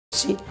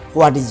See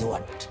what is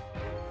what.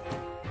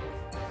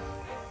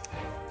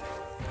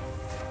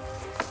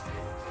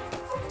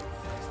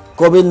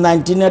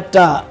 COVID-19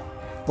 এরটা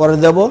পরে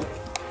দেব।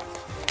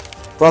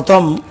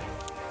 প্রথম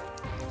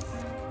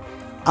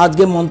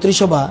আজকে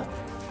মন্ত্রিসভা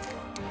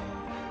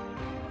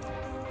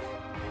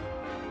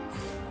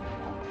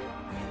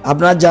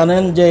আপনারা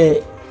জানেন যে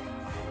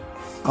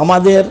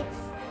আমাদের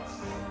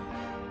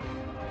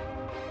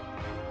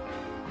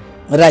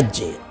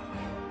রাজ্যে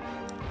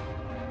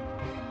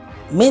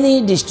many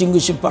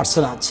distinguished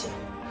person আছে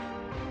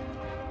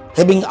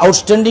having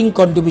outstanding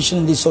contribution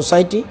in the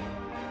society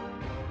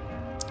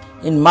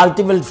in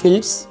multiple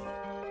fields.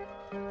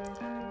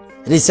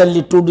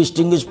 Recently, two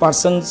distinguished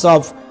persons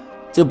of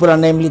Tripura,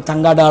 namely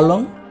Thanga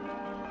Darlong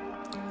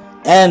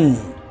and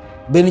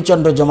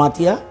Benichandra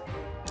Jamatia,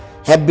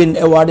 have been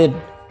awarded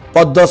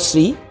Padma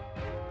Shri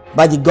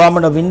by the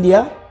Government of India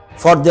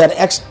for their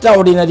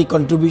extraordinary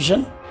contribution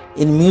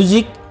in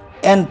music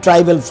and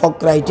tribal folk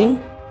writing,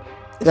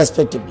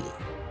 respectively.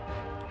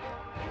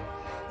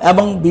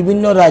 এবং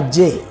বিভিন্ন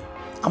রাজ্যে,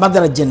 আমাদের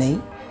রাজ্যে নেই,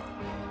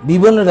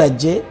 বিভিন্ন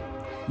রাজ্যে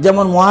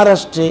যেমন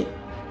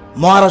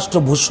মহারাষ্ট্র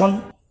ভূষণ,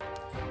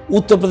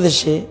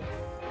 উত্তরপ্রদেশে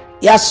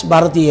ইয়াশ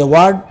ভারতী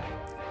অ্যাওয়ার্ড,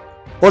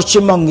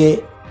 পশ্চিমবঙ্গে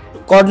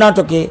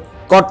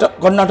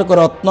কর্ণাটক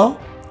রত্ন,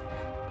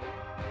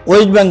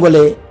 ওয়েস্ট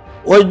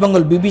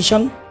বেঙ্গল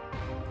বিভূষণ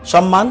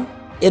সম্মান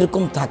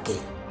এরকম থাকে।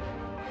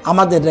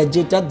 আমাদের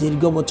রাজ্যে এটা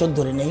দীর্ঘ বছর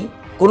ধরে নেই,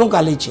 কোনো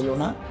কালেই ছিল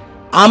না।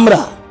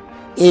 আমরা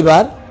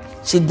এবার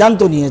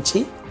সিদ্ধান্ত নিয়েছি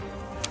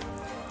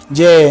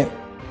যে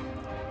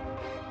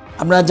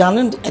আপনারা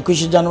জানেন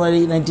 21শে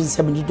জানুয়ারি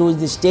 1972 ইজ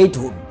দ্য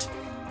স্টেটহুড,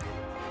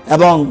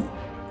 এবং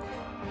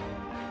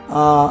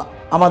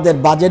আমাদের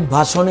বাজেট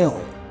ভাষণেও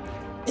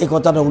এই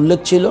কথাটা উল্লেখ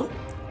ছিল।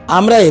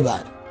 আমরা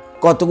এবার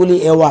কতগুলি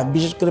অ্যাওয়ার্ড,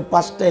 বিশেষ করে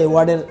 5টা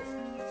অ্যাওয়ার্ডের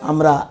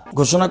আমরা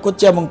ঘোষণা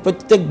করছি, এবং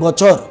প্রত্যেক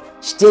বছর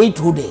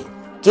স্টেটহুডে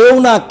কেউ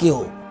না কেউ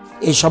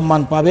এই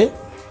সম্মান পাবে।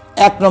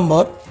 1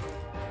 নম্বর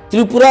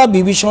ত্রিপুরা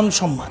বিভূষণ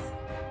সম্মান,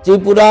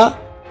 ত্রিপুরা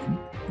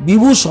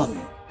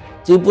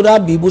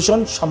বিভূষণ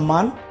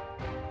সম্মান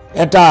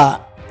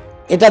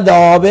এটা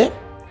দেওয়া হবে।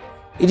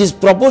 It is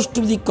propose to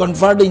B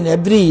conferred in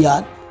every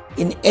year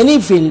in any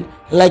field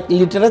like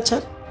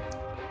literature,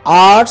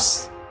 art,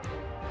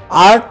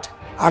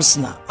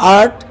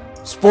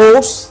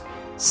 sports,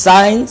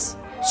 science,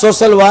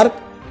 social work,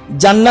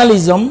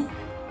 journalism,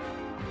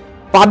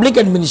 public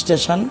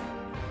administration,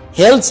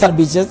 health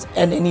services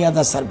and any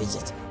other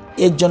services.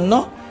 এর জন্য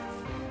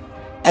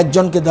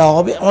একজনকে দেওয়া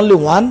হবে, অনলি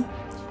ওয়ান।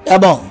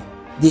 এবং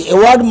the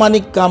award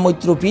money come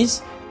with rupees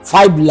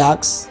 5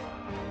 lakhs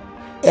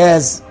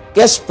as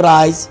cash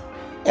prize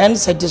and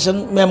citation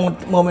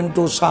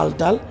memento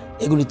শালটাল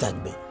এগুলি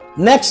থাকবে।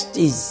 Next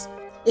is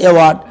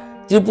award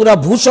Tripura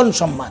ভূষণ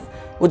সম্মান,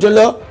 ওটা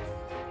হলো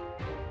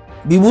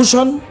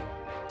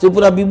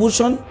ত্রিপুরা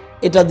বিভূষণ,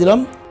 এটা দিলাম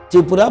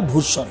ত্রিপুরা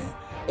ভূষণ।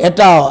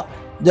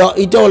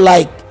 এটাও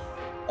like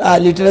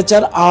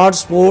literature, art,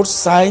 sports,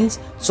 science,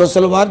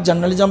 social work,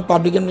 journalism,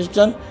 public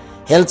administration,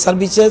 health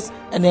services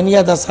and any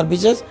other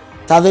services,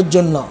 তাদের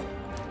জন্য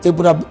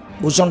ত্রিপুরা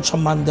ভূষণ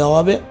সম্মান দেওয়া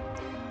হবে।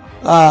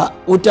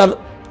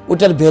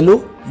 ওটার ভ্যালু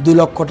 2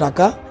 লক্ষ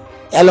টাকা,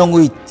 অ্যালং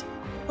উইথ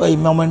ওই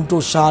মোমেন্টো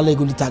শাল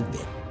এগুলি থাকবে।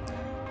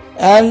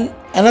 অ্যান্ড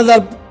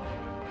অ্যানাদার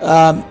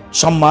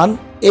সম্মান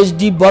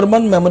HD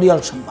বর্মন মেমোরিয়াল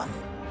সম্মান।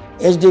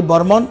 HD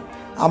বর্মন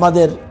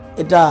আমাদের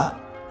এটা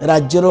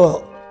রাজ্যেরও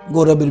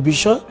গৌরবের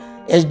বিষয়।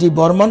 HD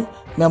বর্মন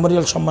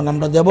মেমোরিয়াল সম্মান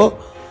আমরা দেব,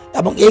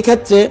 এবং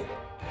এক্ষেত্রে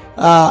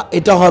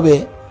এটা হবে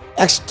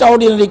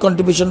extraordinary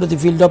contribution to the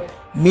field of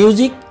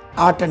music,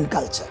 art and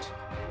culture,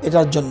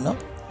 এটার জন্য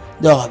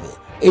দেওয়া হবে।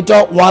 এটা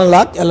 1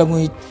 লাখ অ্যালং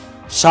উইথ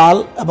শাল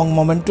এবং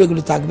মোমেন্টো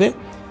এগুলি থাকবে।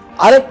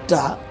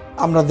 আরেকটা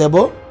আমরা দেব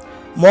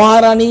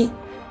মহারানী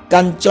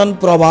কাঞ্চন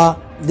প্রভা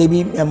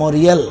দেবী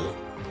মেমোরিয়াল,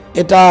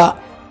 এটা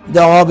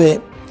দেওয়া হবে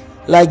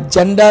like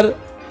gender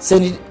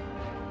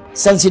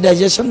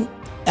sensitisation,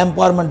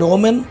 empowerment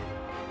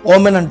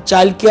women and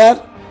child care,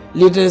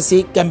 literacy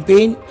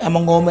campaign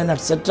এবং ওমেন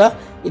এটসেট্রা,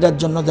 এটার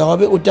জন্য দেওয়া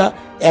হবে, ওইটা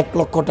 1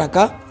 লক্ষ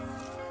টাকা।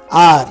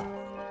 আর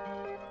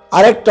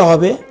আরেকটা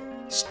হবে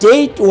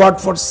state word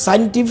for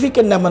scientific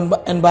and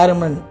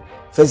environment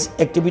face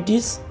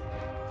activities.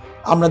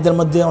 আপনাদের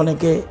মধ্যে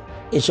অনেকে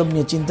এসব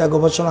নিয়ে চিন্তা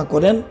গবেষণা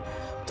করেন,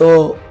 তো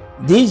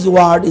this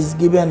word is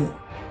given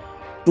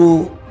to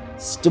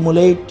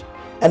stimulate,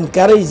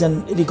 encourage and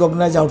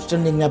recognise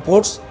outstanding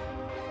efforts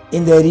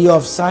in the area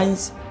of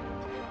science,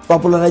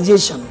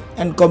 popularization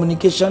and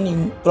communication in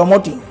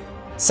promoting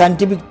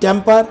scientific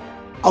temper,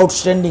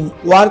 outstanding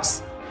works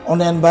on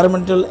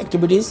environmental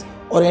activities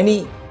or any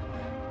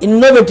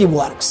innovative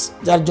works,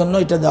 যার জন্য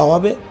এটা দেওয়া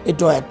হবে,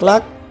 এটা 1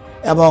 লাখ।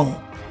 এবং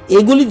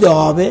এগুলি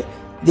দেওয়া হবে,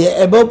 the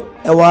above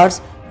awards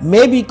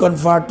may be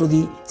conferred to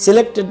the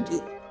selected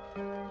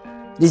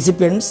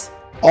recipients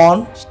on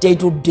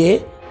statehood day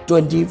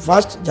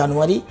 21st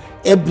January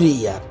every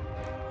year,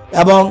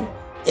 এবং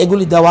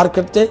এগুলি দেওয়ার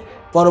ক্ষেত্রে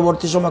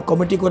পরবর্তী সময়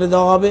কমিটি করে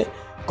দেওয়া হবে।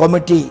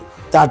 কমিটি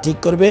তা ঠিক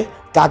করবে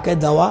কাকে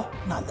দেওয়া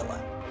না দেওয়া।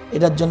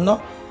 এটার জন্য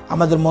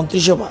আমাদের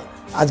মন্ত্রিসভা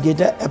আজকে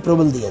এটা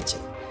অ্যাপ্রুভাল দিয়েছে।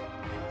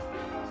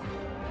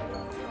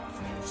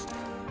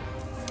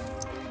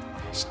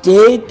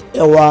 State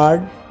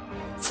award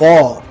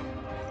for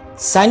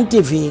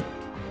scientific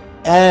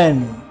and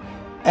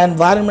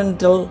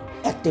environmental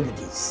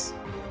activities,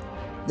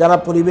 যারা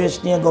পরিবেশ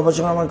নিয়ে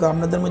গবেষণা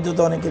আপনাদের মধ্যে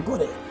তো অনেকে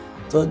করে,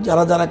 তো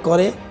যারা যারা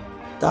করে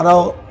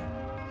তারাও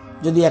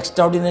যদি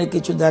এক্সট্রাঅর্ডিনারি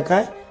কিছু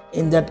দেখায়,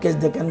 in that case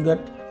they can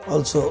get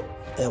also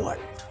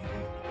award.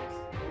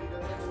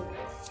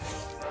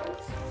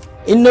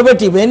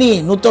 Innovative any,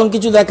 নতুন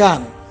কিছু দেখান,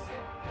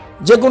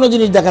 যে কোনো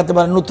জিনিস দেখাতে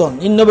পারেন নতুন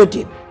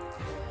ইনোভেটিভ।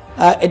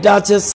 এটা আছে